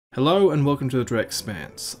Hello and welcome to the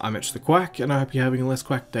Expanse. I'm the Quack and I hope you're having a less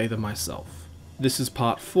quack day than myself. This is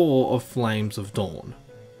part 4 of Flames of Dawn.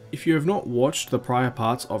 If you have not watched the prior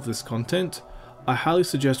parts of this content, I highly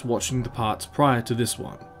suggest watching the parts prior to this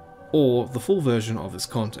one, or the full version of this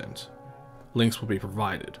content. Links will be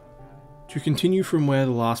provided. To continue from where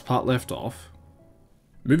the last part left off,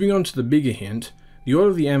 moving on to the bigger hint, the Order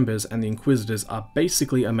of the Embers and the Inquisitors are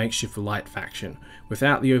basically a makeshift light faction,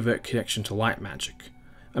 without the overt connection to light magic.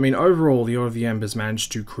 I mean, overall, the Order of the Embers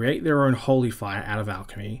managed to create their own holy fire out of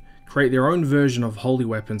alchemy, create their own version of holy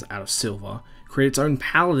weapons out of silver, create its own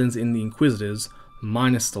paladins in the Inquisitors,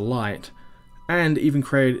 minus the light, and even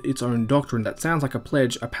create its own doctrine that sounds like a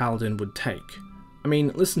pledge a paladin would take. I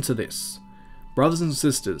mean, listen to this. Brothers and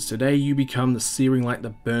sisters, today you become the searing light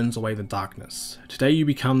that burns away the darkness. Today you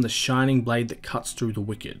become the shining blade that cuts through the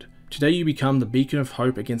wicked. Today you become the beacon of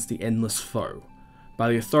hope against the endless foe. By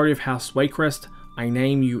the authority of House Waycrest, I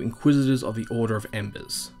name you Inquisitors of the Order of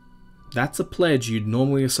Embers. That's a pledge you'd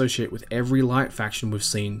normally associate with every light faction we've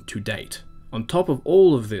seen to date. On top of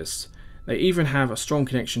all of this, they even have a strong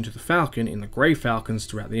connection to the Falcon in the Grey Falcons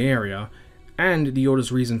throughout the area, and the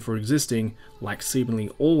Order's reason for existing, like seemingly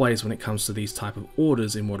always when it comes to these type of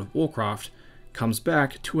orders in World of Warcraft, comes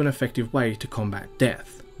back to an effective way to combat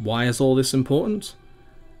death. Why is all this important?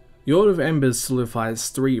 The Order of Embers solidifies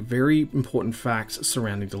 3 very important facts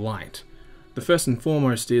surrounding the light. The first and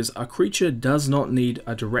foremost is, a creature does not need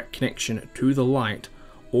a direct connection to the light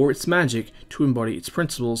or its magic to embody its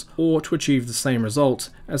principles or to achieve the same results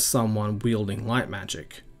as someone wielding light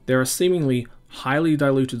magic. There are seemingly highly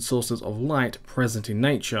diluted sources of light present in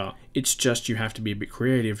nature, it's just you have to be a bit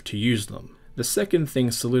creative to use them. The second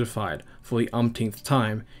thing solidified for the umpteenth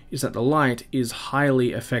time is that the light is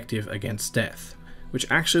highly effective against death,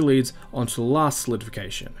 which actually leads on to the last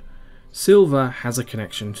solidification. Silver has a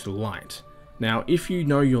connection to the light. Now, if you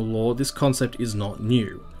know your lore, this concept is not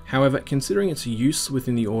new. However, considering its use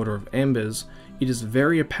within the Order of Embers, it is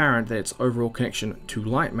very apparent that its overall connection to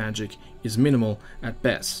light magic is minimal at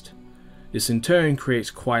best. This in turn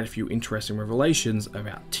creates quite a few interesting revelations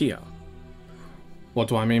about Tyr. What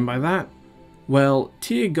do I mean by that? Well,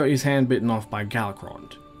 Tyr got his hand bitten off by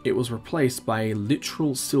Galakrond. It was replaced by a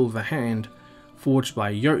literal silver hand forged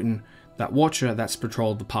by Jotun, that watcher that's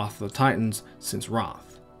patrolled the path of the Titans since Wrath.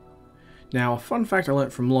 Now, a fun fact I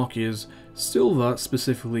learnt from Lhok is, silver,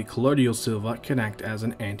 specifically colloidal silver, can act as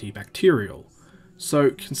an antibacterial.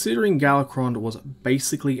 So, considering Galakrond was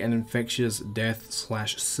basically an infectious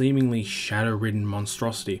death/seemingly shadow-ridden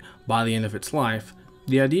monstrosity by the end of its life,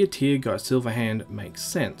 the idea Tyr got a silver hand makes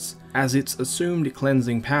sense, as its assumed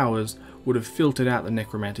cleansing powers would have filtered out the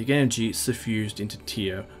necromantic energy suffused into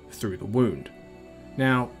Tyr through the wound.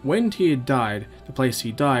 Now, when Tyr died, the place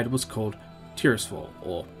he died was called Tirisfal,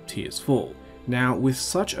 or Tyr's Fall. Now, with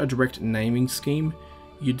such a direct naming scheme,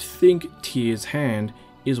 you'd think Tyr's hand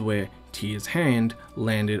is where Tyr's hand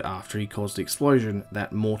landed after he caused the explosion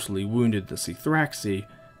that mortally wounded the Sithraxi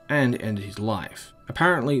and ended his life.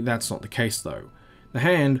 Apparently, that's not the case though. The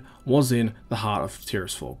hand was in the heart of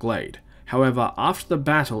Tirisfal Glade. However, after the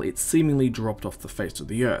battle, it seemingly dropped off the face of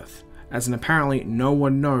the earth, as in apparently no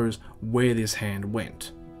one knows where this hand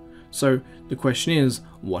went. So the question is,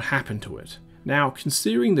 what happened to it? Now,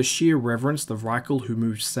 considering the sheer reverence the Vrykul who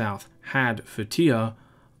moved south had for Tyr,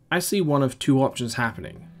 I see one of 2 options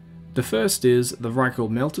happening. The first is, the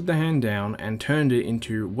Vrykul melted the hand down and turned it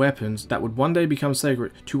into weapons that would one day become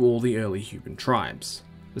sacred to all the early human tribes.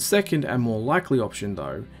 The second and more likely option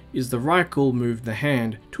though, is the Vrykul moved the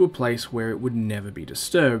hand to a place where it would never be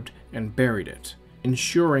disturbed and buried it,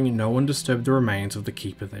 ensuring no one disturbed the remains of the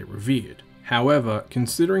keeper they revered. However,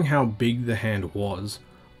 considering how big the hand was,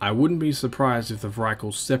 I wouldn't be surprised if the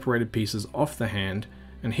Vrykul separated pieces off the hand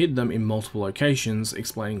and hid them in multiple locations,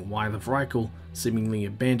 explaining why the Vrykul seemingly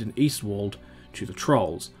abandoned Eastwald to the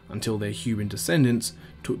Trolls until their human descendants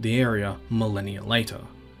took the area millennia later.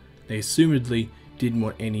 They assumedly didn't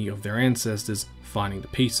want any of their ancestors finding the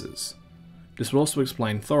pieces. This would also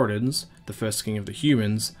explain Thoradin's, the first king of the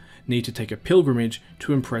humans, need to take a pilgrimage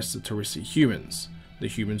to impress the Tarissi humans, the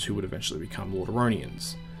humans who would eventually become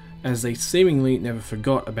Lordaeronnians, as they seemingly never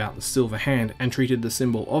forgot about the silver hand and treated the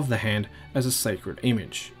symbol of the hand as a sacred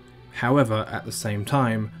image. However, at the same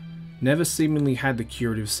time, never seemingly had the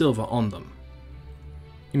curative silver on them,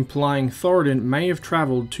 implying Thoradin may have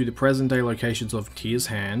travelled to the present-day locations of Tyr's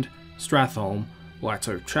Hand, Stratholme,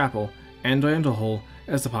 Lightsoak Chapel, and Diantha Hall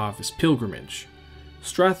as a part of this pilgrimage.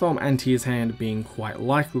 Stratholme and Tyr's Hand being quite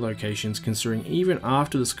likely locations, considering even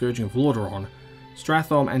after the Scourging of Lordaeron,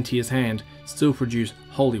 Stratholme and Tyr's Hand still produce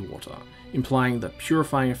holy water, implying that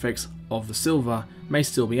purifying effects of the silver may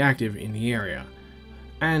still be active in the area,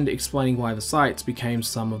 and explaining why the sites became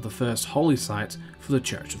some of the first holy sites for the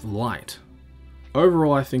Church of the Light.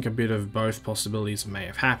 Overall, I think a bit of both possibilities may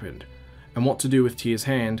have happened, and what to do with Tyr's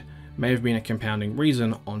hand may have been a compounding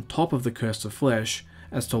reason on top of the Curse of Flesh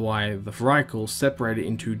as to why the Vrykul separated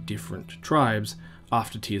into different tribes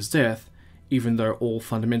after Tyr's death, even though all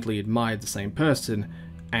fundamentally admired the same person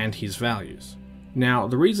and his values. Now,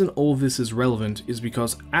 the reason all of this is relevant is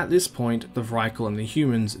because at this point the Vrykul and the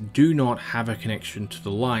humans do not have a connection to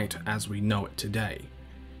the light as we know it today.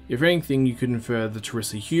 If anything, you could infer the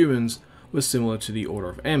Terisi humans were similar to the Order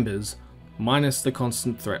of Embers, minus the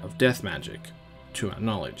constant threat of death magic, to our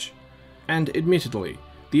knowledge. And admittedly,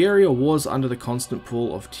 the area was under the constant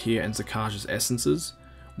pull of Tyr and Zakaj's essences,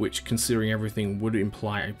 which considering everything would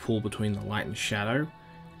imply a pull between the light and shadow.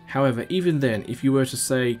 However, even then, if you were to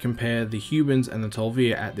say compare the humans and the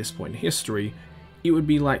Tol'vir at this point in history, it would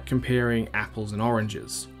be like comparing apples and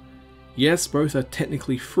oranges. Yes, both are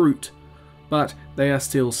technically fruit, but they are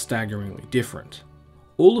still staggeringly different.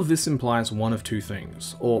 All of this implies one of two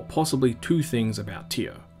things, or possibly two things about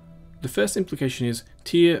Tyr. The first implication is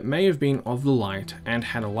Tyr may have been of the light and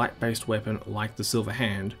had a light-based weapon like the Silver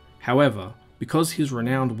Hand. However, because his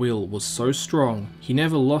renowned will was so strong, he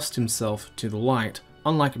never lost himself to the light,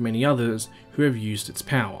 unlike many others who have used its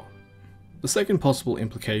power. The second possible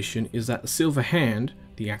implication is that the Silver Hand,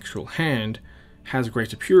 the actual hand, has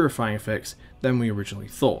greater purifying effects than we originally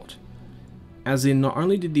thought. As in, not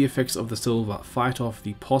only did the effects of the silver fight off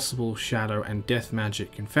the possible shadow and death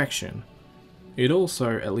magic infection, it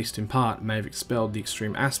also, at least in part, may have expelled the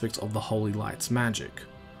extreme aspects of the Holy Light's magic,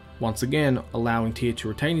 once again allowing Tyr to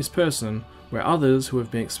retain his person, where others who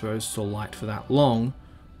have been exposed to the light for that long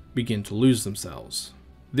begin to lose themselves.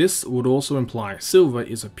 This would also imply silver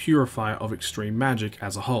is a purifier of extreme magic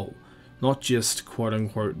as a whole, not just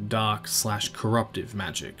quote-unquote dark/corruptive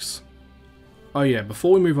magics. Oh yeah,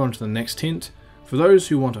 before we move on to the next hint, for those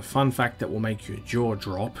who want a fun fact that will make your jaw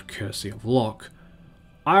drop, courtesy of Lhok,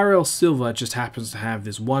 IRL silver just happens to have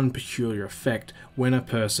this one peculiar effect when a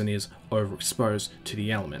person is overexposed to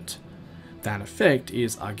the element. That effect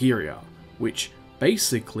is Argyria, which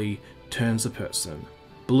basically turns a person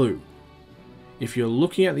blue. If you're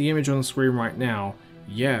looking at the image on the screen right now,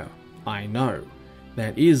 yeah, I know,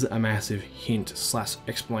 that is a massive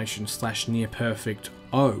hint/explanation/near perfect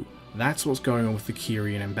oh, that's what's going on with the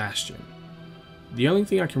Kyrian and Bastion. The only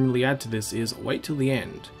thing I can really add to this is wait till the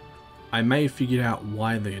end. I may have figured out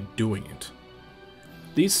why they are doing it.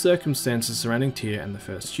 These circumstances surrounding Tyr and the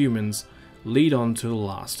first humans lead on to the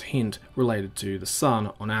last hint related to the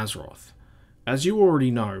sun on Azeroth. As you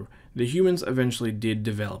already know, the humans eventually did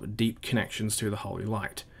develop deep connections to the Holy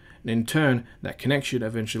Light, and in turn that connection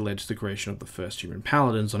eventually led to the creation of the first human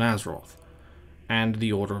paladins on Azeroth, and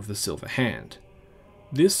the Order of the Silver Hand.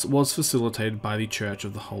 This was facilitated by the Church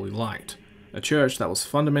of the Holy Light, a church that was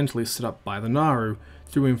fundamentally set up by the Naaru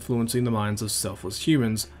through influencing the minds of selfless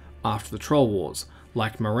humans after the Troll Wars,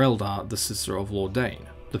 like Mereldar, the sister of Lord Dane,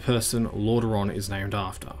 the person Lordaeron is named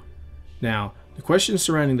after. Now, the question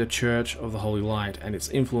surrounding the Church of the Holy Light and its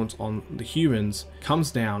influence on the humans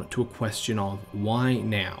comes down to a question of why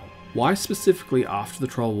now? Why specifically after the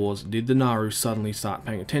Troll Wars did the Naaru suddenly start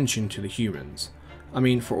paying attention to the humans? I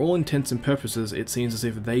mean, for all intents and purposes, it seems as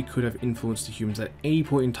if they could have influenced the humans at any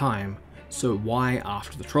point in time, so why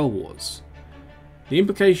after the Troll Wars? The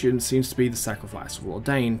implication seems to be the sacrifice of Lord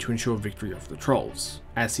Dane to ensure victory over the Trolls,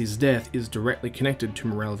 as his death is directly connected to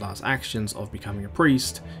Mereldar's actions of becoming a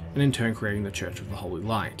priest, and in turn creating the Church of the Holy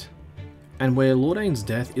Light. And where Lord Dane's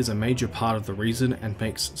death is a major part of the reason and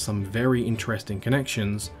makes some very interesting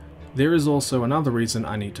connections, there is also another reason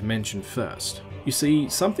I need to mention first. You see,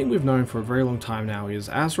 something we've known for a very long time now is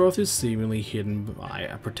Azeroth is seemingly hidden by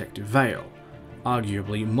a protective veil,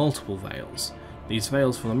 arguably multiple veils. These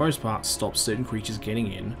veils for the most part stop certain creatures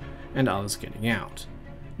getting in and others getting out.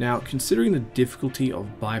 Now, considering the difficulty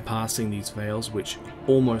of bypassing these veils, which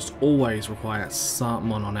almost always require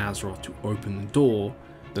someone on Azeroth to open the door,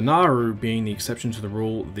 the Naaru being the exception to the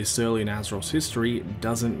rule this early in Azeroth's history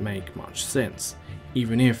doesn't make much sense,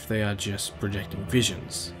 even if they are just projecting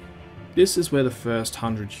visions. This is where the first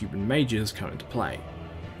 100 human mages come into play.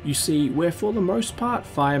 You see, where for the most part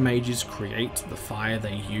fire mages create the fire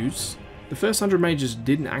they use, the first 100 mages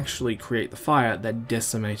didn't actually create the fire that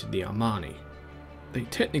decimated the Armani. They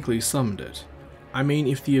technically summoned it. I mean,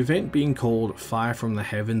 if the event being called Fire from the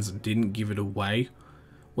Heavens didn't give it away,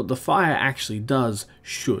 what the fire actually does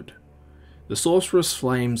should. The sorceress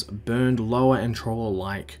flames burned lower and troll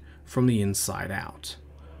alike from the inside out.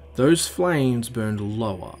 Those flames burned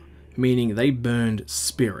lower, meaning they burned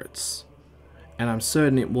spirits. and I'm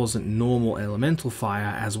certain it wasn't normal elemental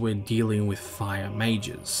fire as we're dealing with fire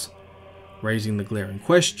mages, raising the glaring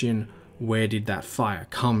question, where did that fire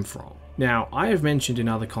come from? Now, I have mentioned in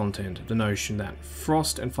other content the notion that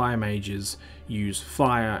frost and fire mages use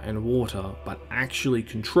fire and water but actually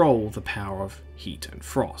control the power of heat and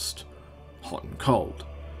frost, hot and cold.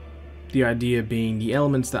 The idea being the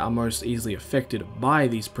elements that are most easily affected by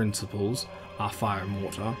these principles are fire and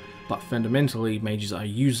water, but fundamentally mages are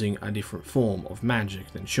using a different form of magic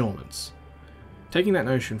than shamans. Taking that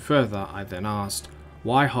notion further, I then asked,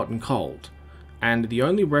 why hot and cold? And the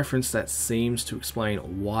only reference that seems to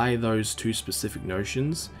explain why those two specific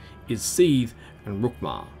notions is Seath and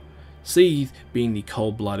Rukmar. Seath being the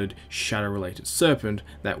cold-blooded, shadow-related serpent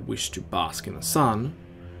that wished to bask in the sun,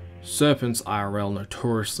 serpents IRL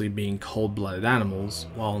notoriously being cold-blooded animals,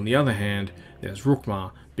 while on the other hand, there's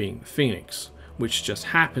Rukmar being the phoenix, which just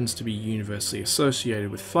happens to be universally associated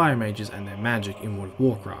with fire mages and their magic in World of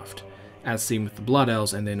Warcraft, as seen with the Blood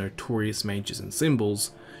Elves and their notorious mages and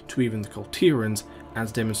symbols, to even the Kultirans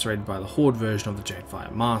as demonstrated by the Horde version of the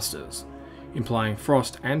Jadefire Masters, implying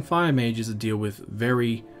frost and fire mages deal with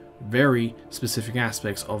very, very specific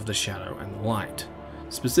aspects of the shadow and the light,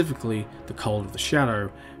 specifically the cold of the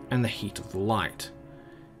shadow and the heat of the light.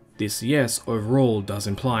 This, yes, overall does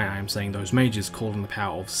imply I am saying those mages called on the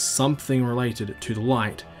power of something related to the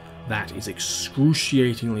light that is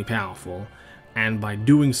excruciatingly powerful, and by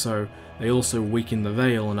doing so they also weaken the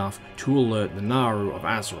veil enough to alert the Naru of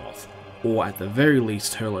Azeroth, or at the very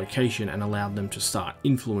least her location, and allowed them to start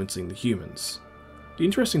influencing the humans. The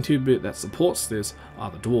interesting tidbit that supports this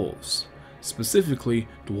are the dwarves, specifically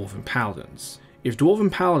dwarven paladins. If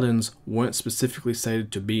dwarven paladins weren't specifically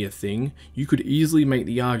stated to be a thing, you could easily make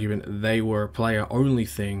the argument they were a player only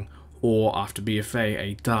thing, or after BFA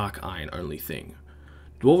a dark iron only thing.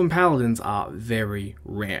 Dwarven paladins are very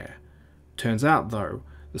rare. Turns out though,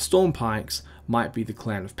 the Stormpikes might be the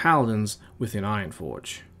clan of paladins within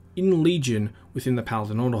Ironforge. In Legion, within the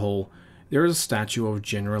Paladin Order Hall, there is a statue of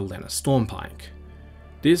General Lena Stormpike.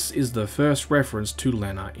 This is the first reference to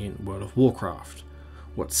Lena in World of Warcraft.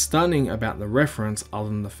 What's stunning about the reference, other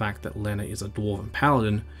than the fact that Lena is a dwarven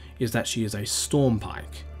paladin, is that she is a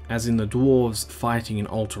Stormpike, as in the dwarves fighting in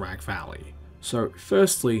Alterac Valley. So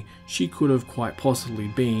firstly, she could have quite possibly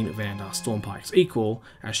been Vandar Stormpike's equal,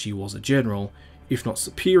 as she was a general, if not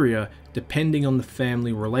superior, depending on the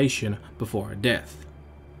family relation before her death.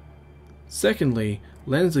 Secondly,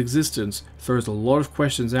 Lena's existence throws a lot of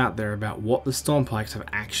questions out there about what the Stormpikes have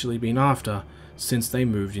actually been after since they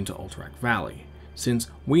moved into Alterac Valley,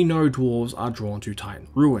 since we know dwarves are drawn to Titan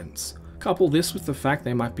ruins. Couple this with the fact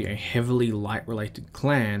they might be a heavily light-related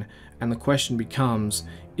clan, and the question becomes,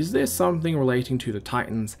 is there something relating to the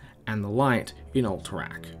Titans and the light in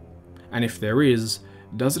Alterac? And if there is,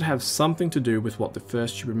 does it have something to do with what the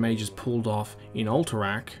first Stupid Mages pulled off in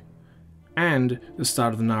Alterac, and the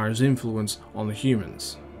start of the Naru's influence on the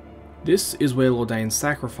humans? This is where Lordain's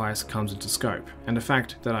sacrifice comes into scope, and a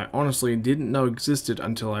fact that I honestly didn't know existed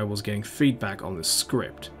until I was getting feedback on this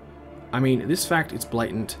script. I mean, this fact is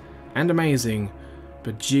blatant and amazing,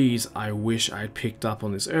 but geez, I wish I had picked up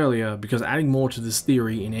on this earlier, because adding more to this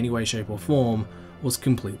theory in any way, shape or form was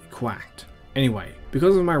completely quacked. Anyway,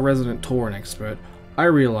 because of my resident Tauren expert, I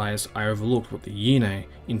realised I overlooked what the Yine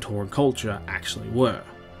in Tauren culture actually were.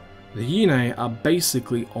 The Yine are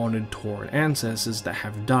basically honoured Tauren ancestors that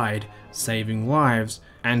have died saving lives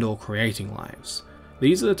and or creating lives.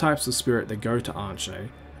 These are the types of spirit that go to Arnshe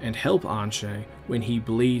and help Arnshe when he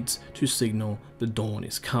bleeds to signal the dawn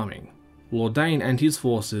is coming. Lordain and his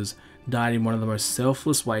forces died in one of the most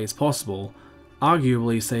selfless ways possible,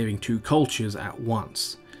 arguably saving two cultures at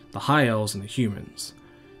once, the High Elves and the humans.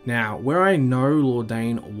 Now, where I know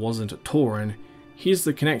Lordain wasn't a Tauren, here's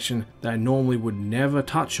the connection that I normally would never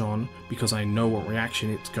touch on because I know what reaction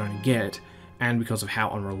it's going to get, and because of how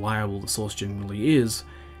unreliable the source generally is.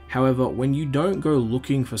 However, when you don't go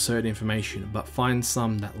looking for certain information but find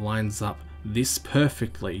some that lines up this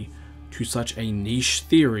perfectly to such a niche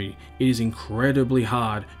theory, it is incredibly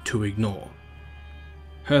hard to ignore.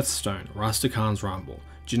 Hearthstone, Rastakhan's Rumble,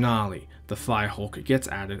 Janali, the Firehawk gets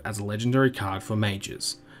added as a legendary card for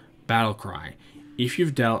mages. Battlecry, if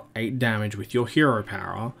you've dealt 8 damage with your hero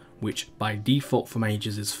power, which by default for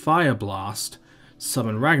mages is Fire Blast,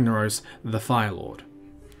 summon Ragnaros, the Firelord.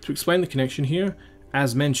 To explain the connection here,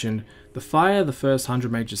 as mentioned, the fire the first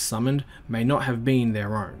 100 mages summoned may not have been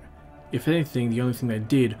their own. If anything, the only thing they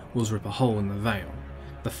did was rip a hole in the veil.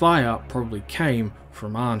 The fire probably came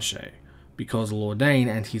from Arnshe, because Lordain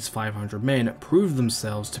and his 500 men proved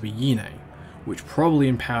themselves to be Yine, which probably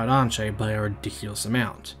empowered Arnshe by a ridiculous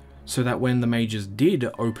amount, so that when the mages did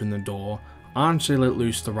open the door, Anshe let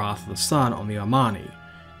loose the wrath of the sun on the Armani,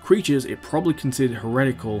 creatures it probably considered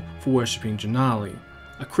heretical for worshipping Janali,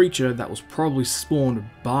 a creature that was probably spawned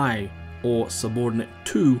by or subordinate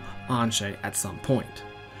to Anshe at some point.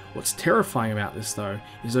 What's terrifying about this though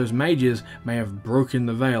is those mages may have broken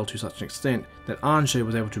the veil to such an extent that Anshe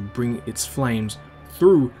was able to bring its flames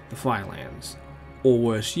through the Firelands, or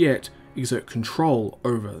worse yet, exert control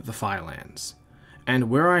over the Firelands. And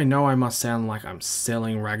where I know I must sound like I'm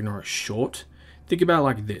selling Ragnaros short, think about it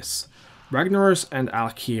like this. Ragnaros and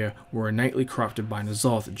Alkir were innately corrupted by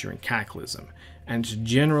N'Zoth during Cataclysm, and it's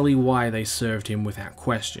generally why they served him without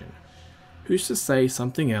question. Who's to say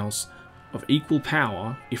something else of equal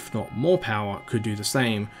power, if not more power, could do the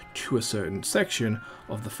same to a certain section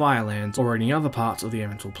of the Firelands or any other parts of the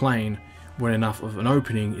Elemental Plane when enough of an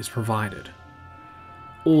opening is provided.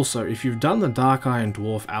 Also, if you've done the Dark Iron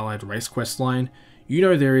Dwarf Allied Race questline, you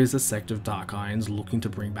know there is a sect of Dark Irons looking to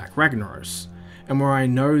bring back Ragnaros, and where I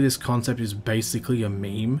know this concept is basically a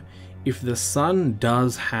meme, if the sun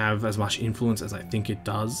does have as much influence as I think it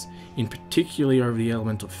does, in particularly over the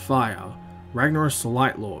element of fire, Ragnaros the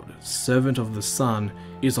Light Lord, servant of the sun,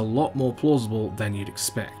 is a lot more plausible than you'd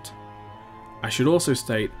expect. I should also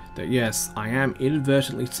state that yes, I am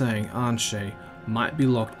inadvertently saying Anshe might be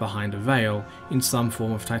locked behind a veil in some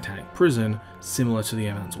form of titanic prison similar to the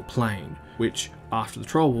Elemental Plane, which, after the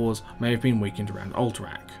Troll Wars, may have been weakened around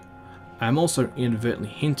Alterac. I am also inadvertently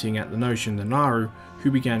hinting at the notion that Naru,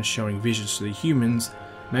 who began showing visions to the humans,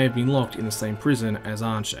 may have been locked in the same prison as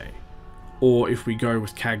Anshe. Or if we go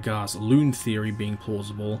with Khadgar's Loon theory being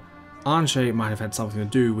plausible, Anshe might have had something to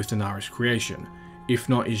do with the Naru's creation, if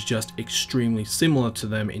not is just extremely similar to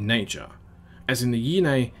them in nature, as in the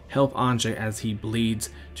Yine help Anshe as he bleeds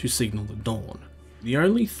to signal the dawn. The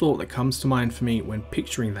only thought that comes to mind for me when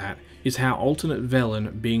picturing that is how alternate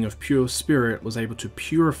Velen, being of pure spirit, was able to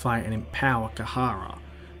purify and empower Kahara,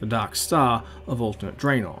 the Dark Star of alternate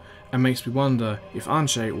Draenor, and makes me wonder if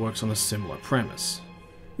Anshe works on a similar premise.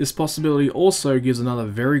 This possibility also gives another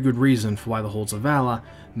very good reason for why the Halls of Valor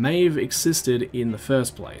may have existed in the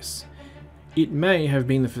first place. It may have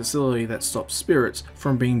been the facility that stopped spirits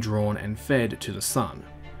from being drawn and fed to the sun,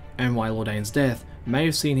 and why Lordaine's death may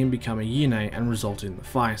have seen him become a Yine and result in the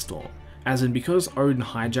Firestorm, as in because Odin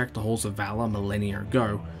hijacked the Halls of Valor millennia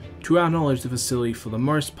ago, to our knowledge the facility for the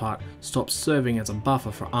most part stopped serving as a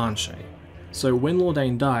buffer for Anshe. So when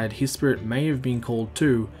Lordaine died, his spirit may have been called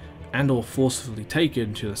to, and or forcefully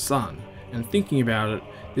taken to the sun, and thinking about it,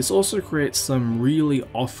 this also creates some really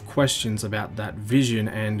off questions about that vision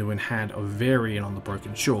Anduin had of Varian on the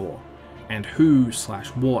Broken Shore, and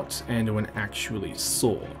who/what Anduin actually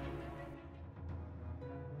saw.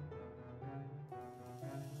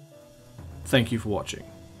 Thank you for watching.